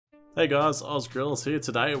Hey guys, OzGrillus here.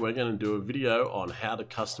 Today we're going to do a video on how to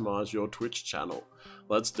customize your Twitch channel.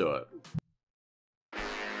 Let's do it.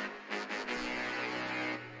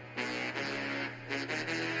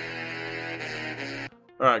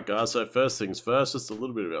 Alright guys, so first things first, just a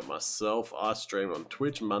little bit about myself. I stream on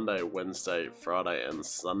Twitch Monday, Wednesday, Friday and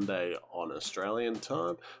Sunday on Australian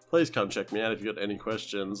time. Please come check me out if you've got any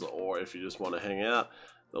questions or if you just want to hang out.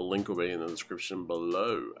 The link will be in the description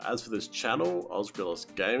below. As for this channel,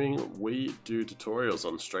 OzGrillus Gaming, we do tutorials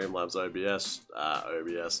on Streamlabs,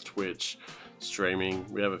 OBS, Twitch, streaming.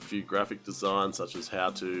 We have a few graphic designs such as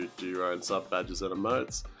how to do your own sub badges and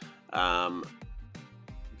emotes.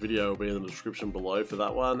 Video will be in the description below for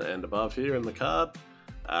that one and above here in the card.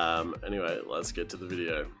 Anyway, let's get to the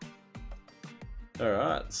video.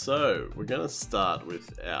 Alright, so we're going to start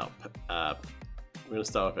with our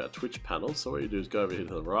Twitch panel. So what you do is go over here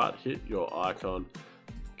to the right, hit your icon,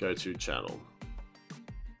 go to channel.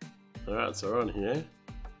 Alright, so we're on here.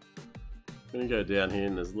 We're going to go down here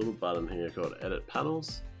and there's a little button here called edit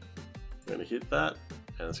panels. We're going to hit that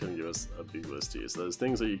and it's going to give us a big list here. So there's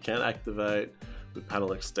things that you can activate with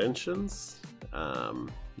panel extensions. You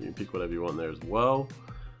can pick whatever you want there as well.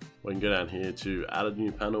 We can go down here to add a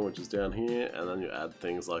new panel, which is down here, and then you add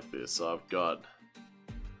things like this. So I've got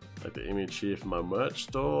like the image here for my merch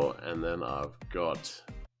store, and then I've got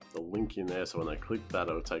the link in there, so when I click that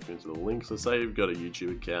it'll take me to the link. So say you've got a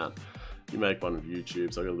YouTube account, you make one of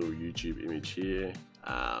YouTube, so I've got a little YouTube image here,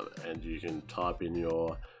 and you can type in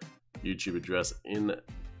your YouTube address in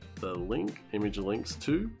the link, image links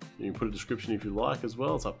to. You can put a description if you like as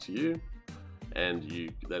well, it's up to you.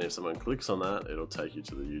 And then if someone clicks on that, it'll take you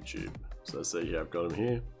to the YouTube. So see here, I've got them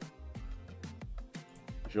here.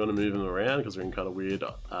 If you want to move them around, because they're in kind of weird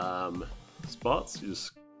spots, you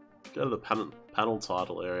just go to the panel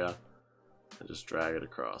title area and just drag it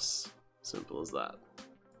across. Simple as that.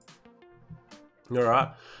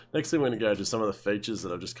 Alright, next thing we're going to go to some of the features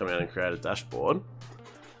that I've just come out and created a dashboard.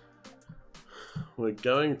 We're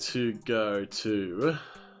going to go to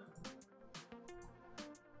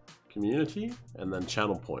community and then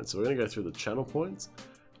channel points. So we're going to go through the channel points.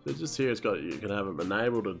 So just here it's got, you can have them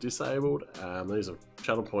enabled or disabled. These are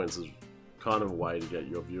channel points is kind of a way to get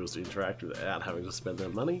your viewers to interact without having to spend their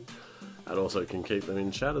money, and also can keep them in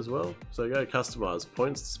chat as well. So go customize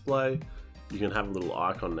points display. You can have a little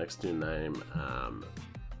icon next to your name,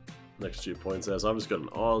 next to your points there. So I've just got an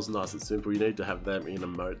Oz, nice and simple. You need to have them in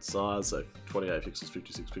emote size, so 28 pixels,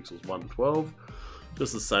 56 pixels, 112.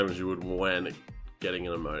 Just the same as you would when getting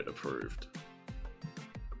an emote approved.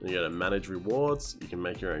 Then you go to manage rewards. You can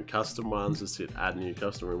make your own custom ones. Just hit add new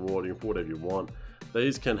custom reward. You can put whatever you want.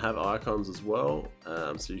 These can have icons as well,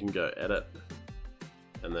 so you can go edit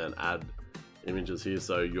and then add images here.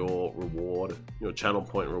 So your reward, your channel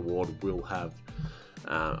point reward will have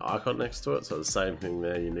icon next to it. So the same thing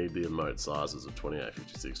there. You need the emote sizes of 28,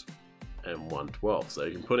 56 and 112. So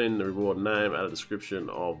you can put in the reward name, add a description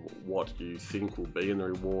of what you think will be in the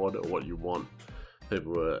reward or what you want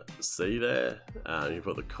people to see there. You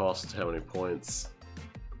put the cost, how many points,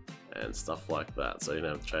 and stuff like that. So you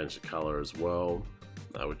have to change the color as well,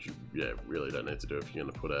 which you really don't need to do if you're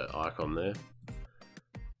going to put an icon there.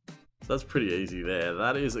 So that's pretty easy there.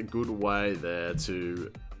 That is a good way there to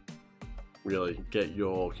really get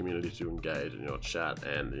your community to engage in your chat,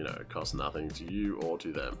 and it costs nothing to you or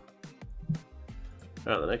to them.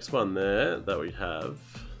 Alright, the next one there that we have,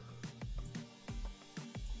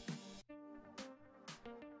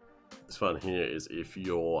 this one here is if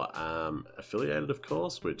you're affiliated, of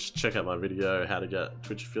course, which check out my video how to get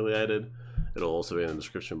Twitch affiliated. It'll also be in the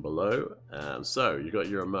description below. So you got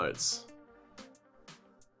your emotes.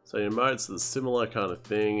 So your emotes are the similar kind of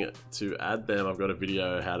thing. To add them, I've got a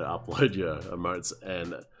video how to upload your emotes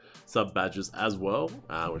and sub badges as well,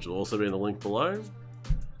 which will also be in the link below.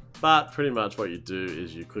 But pretty much what you do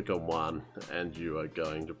is you click on one and you are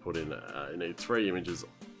going to put in, you need 3 images,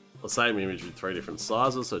 the same image with 3 different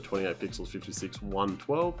sizes, so 28 pixels, 56,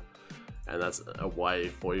 112. And that's a way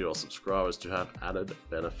for your subscribers to have added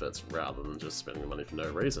benefits rather than just spending the money for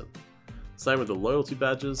no reason. Same with the loyalty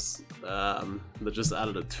badges. They just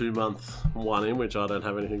added a 2-month one in, which I don't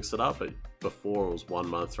have anything set up, but before it was 1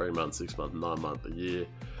 month, 3 months, 6 months, 9 months, a year,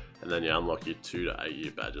 and then you unlock your 2 to 8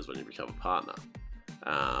 year badges when you become a partner.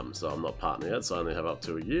 So I'm not partner yet, so I only have up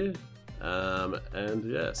to a year. And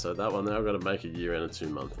yeah, so that one there I've got to make a year and a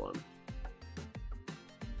 2-month one.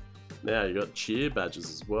 Now you got cheer badges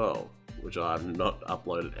as well, which I have not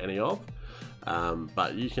uploaded any of,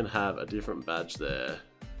 but you can have a different badge there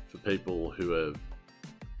for people who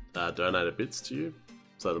have donated bits to you.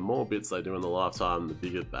 So the more bits they do in the lifetime, the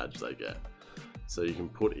bigger badge they get. So you can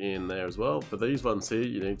put in there as well. For these ones here,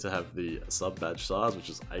 you need to have the sub badge size, which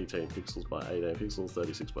is 18 pixels by 18 pixels,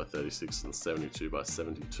 36 by 36, and 72 by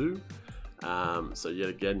 72. So yet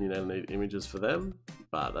again, you don't need images for them,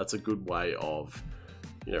 but that's a good way of,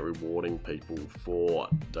 you know, rewarding people for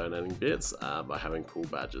donating bits by having cool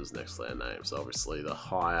badges next to their name. So obviously, the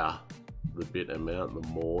higher the bit amount, the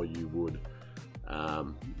more you would,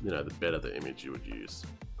 you know, the better the image you would use.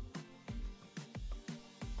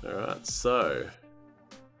 Alright, so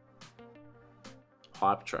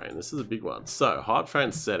Hype Train, this is a big one. So Hype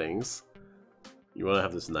Train settings, you want to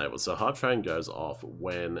have this enabled. So Hype Train goes off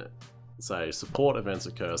when, say, support events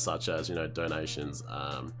occur, such as, you know, donations,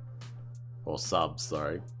 or subs,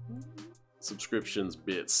 sorry, subscriptions,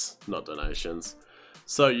 bits, not donations.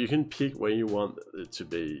 So you can pick where you want it to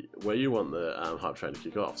be, where you want the Hype Train to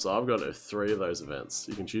kick off. So I've got 3 of those events.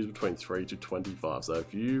 You can choose between 3 to 25. So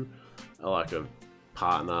if you are like a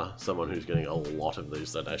partner, someone who's getting a lot of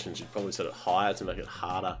these donations, you'd probably set it higher to make it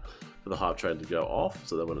harder for the Hype Train to go off,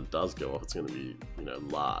 so that when it does go off, it's going to be, you know,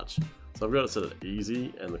 large. So I've got it set at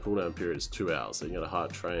easy, and the cooldown period is 2 hours. So you get a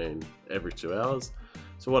Hype Train every 2 hours.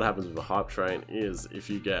 So what happens with a Hype Train is, if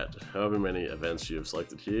you get however many events you've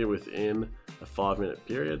selected here within a 5-minute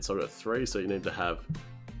period, so I've got 3, so you need to have,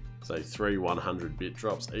 say, 3 100-bit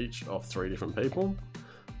drops each of 3 different people,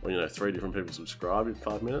 or, you know, 3 different people subscribe in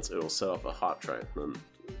 5 minutes, it will set off a Hype Train.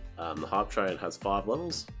 And the Hype Train has 5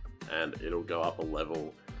 levels, and it'll go up a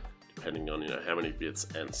level depending on, you know, how many bits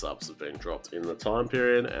and subs have been dropped in the time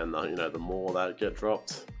period, and you know, the more that get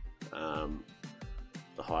dropped,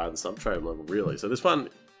 the higher the sub train level, really. So this one,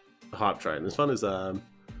 the Hype Train, this one is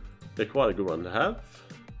they're quite a good one to have.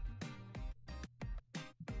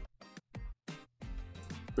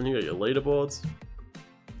 Then you got your leaderboards.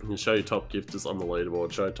 You can show your top gifters on the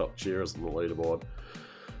leaderboard, show top cheerers on the leaderboard.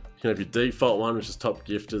 You can have your default one, which is top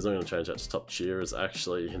gifters. I'm going to change that to top cheerers.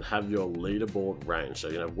 Actually, you can have your leaderboard range. So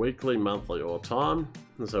you can have weekly, monthly, or time.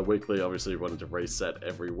 And so weekly, obviously, you want it to reset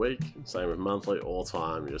every week. Same with monthly or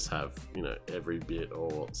time. You just have, you know, every bit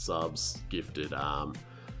or subs gifted of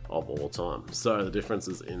all time. So the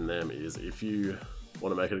differences in them is, if you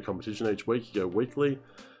want to make it a competition each week, you go weekly.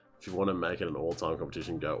 If you want to make it an all-time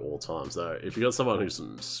competition, go all-time. So if you got someone who's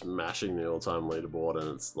smashing the all-time leaderboard and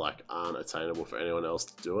it's like unattainable for anyone else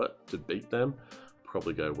to do it, to beat them,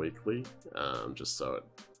 probably go weekly, just so it,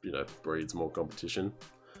 you know, breeds more competition.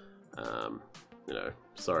 You know,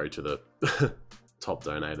 sorry to the top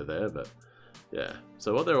donator there, but yeah.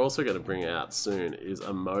 So what they're also going to bring out soon is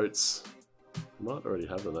emotes. Might already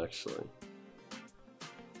have them, actually.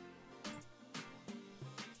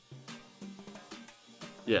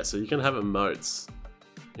 Yeah, so you can have emotes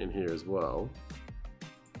in here as well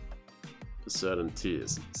for certain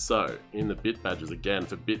tiers. So in the bit badges, again,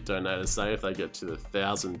 for bit donators, say if they get to the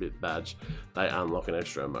 1000 bit badge, they unlock an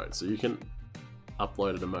extra emote. So you can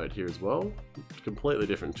upload an emote here as well, completely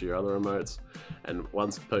different to your other emotes. And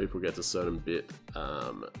once people get to certain bit,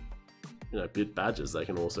 you know, bit badges, they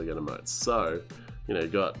can also get emotes. So, you know,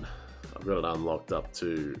 I've got it unlocked up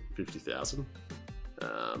to 50,000.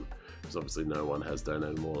 Because obviously no one has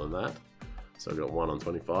donated more than that. So I've got 1 on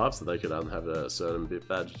 25, so they could have a certain bit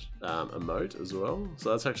badge emote as well. So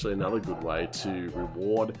that's actually another good way to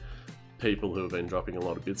reward people who have been dropping a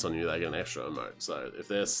lot of bits on you. They get an extra emote. So if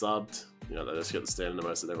they're subbed, you know, they just get the standard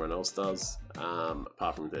emotes that everyone else does,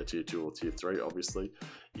 apart from their tier 2 or tier 3, obviously.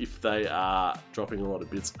 If they are dropping a lot of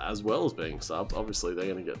bits as well as being subbed, obviously they're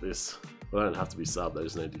going to get this. Well, they don't have to be subbed, they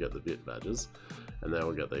just need to get the bit badges. And they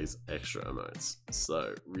will get these extra emotes.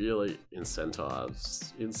 So really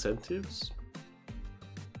incentives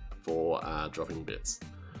for dropping bits.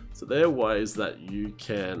 So there are ways that you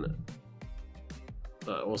can,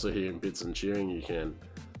 also here in bits and cheering, you can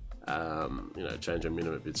you know, change your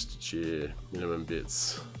minimum bits to cheer, minimum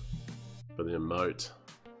bits for the emote.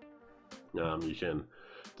 You can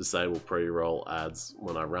disable pre-roll ads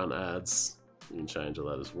when I run ads. You can change all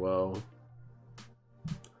that as well.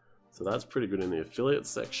 So that's pretty good in the affiliate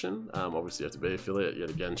section. Obviously you have to be affiliate. Yet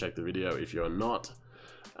again, check the video if you're not.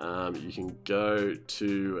 You can go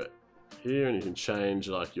to here and you can change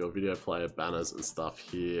like your video player banners and stuff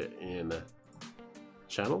here in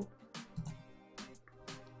channel.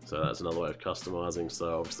 So that's another way of customizing.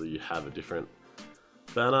 So obviously you have a different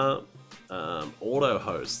banner. Auto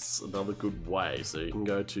hosts, another good way. So you can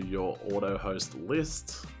go to your auto host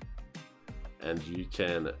list and you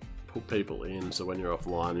can put people in, so when you're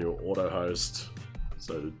offline you'll auto host.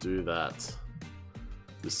 So to do that,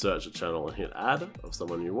 just search a channel and hit add of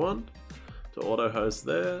someone you want to auto host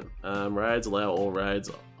there. Raids, allow all raids.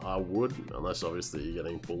 I would, unless obviously you're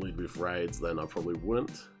getting bullied with raids, then I probably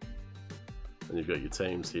wouldn't. And you've got your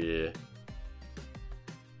teams here.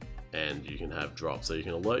 and you can have drops. So you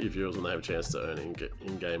can alert your viewers when they have a chance to earn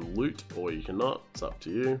in-game loot, or you cannot. It's up to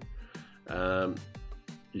you.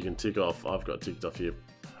 You can tick off, I've got ticked off here,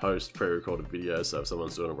 host pre-recorded videos, so if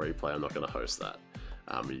someone's doing a replay, I'm not going to host that.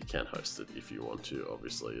 But you can host it if you want to,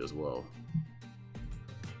 obviously, as well.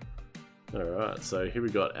 Alright, so here we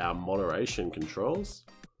got our moderation controls.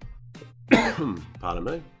 Pardon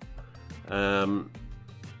me.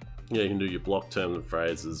 Yeah, you can do your block terms and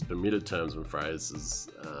phrases, permitted terms and phrases.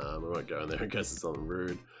 We won't go in there in case it's something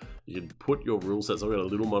rude. You can put your rule sets. I've got a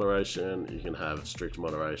little moderation. You can have strict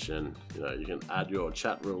moderation. You know, you can add your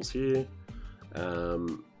chat rules here.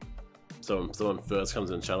 So when someone first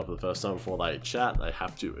comes in the channel for the first time, before they chat, they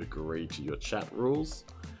have to agree to your chat rules.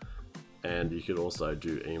 And you could also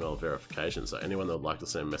do email verification. So anyone that would like to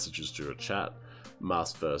send messages to your chat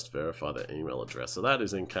must first verify their email address. So that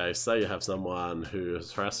is in case, say you have someone who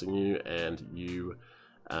is harassing you and you,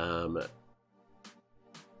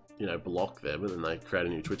 you know, block them, and then they create a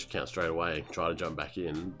new Twitch account straight away and try to jump back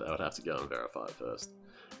in, they would have to go and verify it first.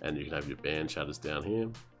 And you can have your ban chatters down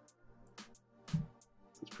here.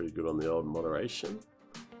 It's pretty good on the old moderation.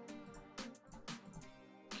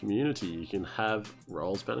 Community, you can have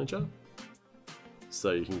roles manager.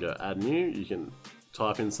 So you can go add new, you can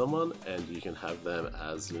type in someone and you can have them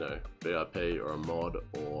as, you know, VIP or a mod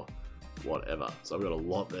or whatever. So I've got a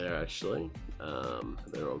lot there actually.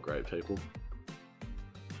 They're all great people.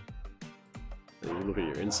 And you can look at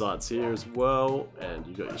your insights here as well, and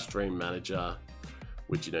you've got your stream manager,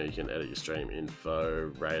 which, you know, you can edit your stream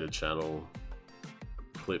info, rate a channel,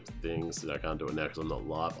 clip things. You know, I can't do it now because I'm not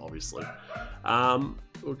live, obviously.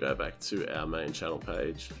 We'll go back to our main channel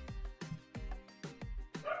page.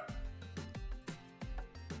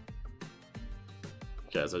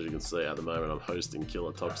 Okay, so as you can see at the moment I'm hosting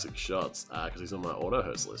Killer Toxic Shots because he's on my auto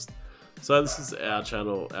host list. So this is our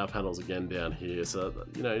channel, our panels again down here. So,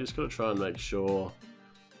 you know, you just got to try and make sure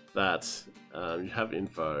that you have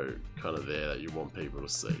info kind of there that you want people to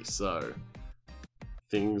see. So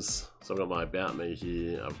things, so I've got my About Me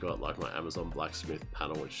here, I've got like my Amazon Blacksmith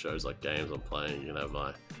panel which shows like games I'm playing. You can have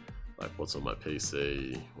my, like what's on my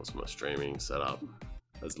PC, what's my streaming setup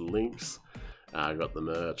as links. I've got the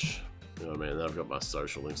merch. You know what I mean? And then I've got my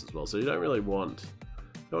social links as well. So you don't really want,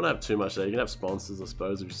 you don't have too much there. You can have sponsors, I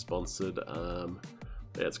suppose, if you're sponsored. Yeah,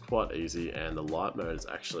 it's quite easy, and the light mode is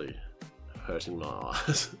actually hurting my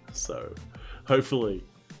eyes. So hopefully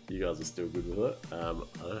you guys are still good with it.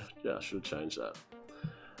 Yeah, I should have changed that.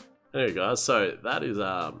 Anyway, guys, so that is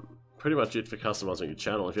pretty much it for customizing your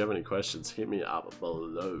channel. If you have any questions, hit me up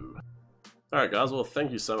below. Alright guys, well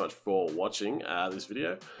thank you so much for watching this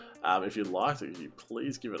video. If you liked it,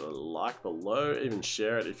 please give it a like below, even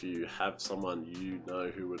share it if you have someone you know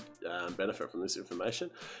who would benefit from this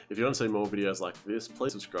information. If you want to see more videos like this,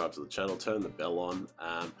 please subscribe to the channel, turn the bell on.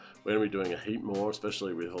 We're going to be doing a heap more,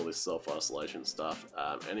 especially with all this self-isolation stuff.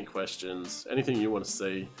 Any questions, anything you want to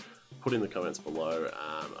see, put in the comments below,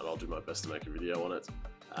 and I'll do my best to make a video on it.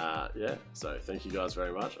 Yeah, so thank you guys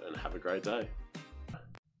very much and have a great day.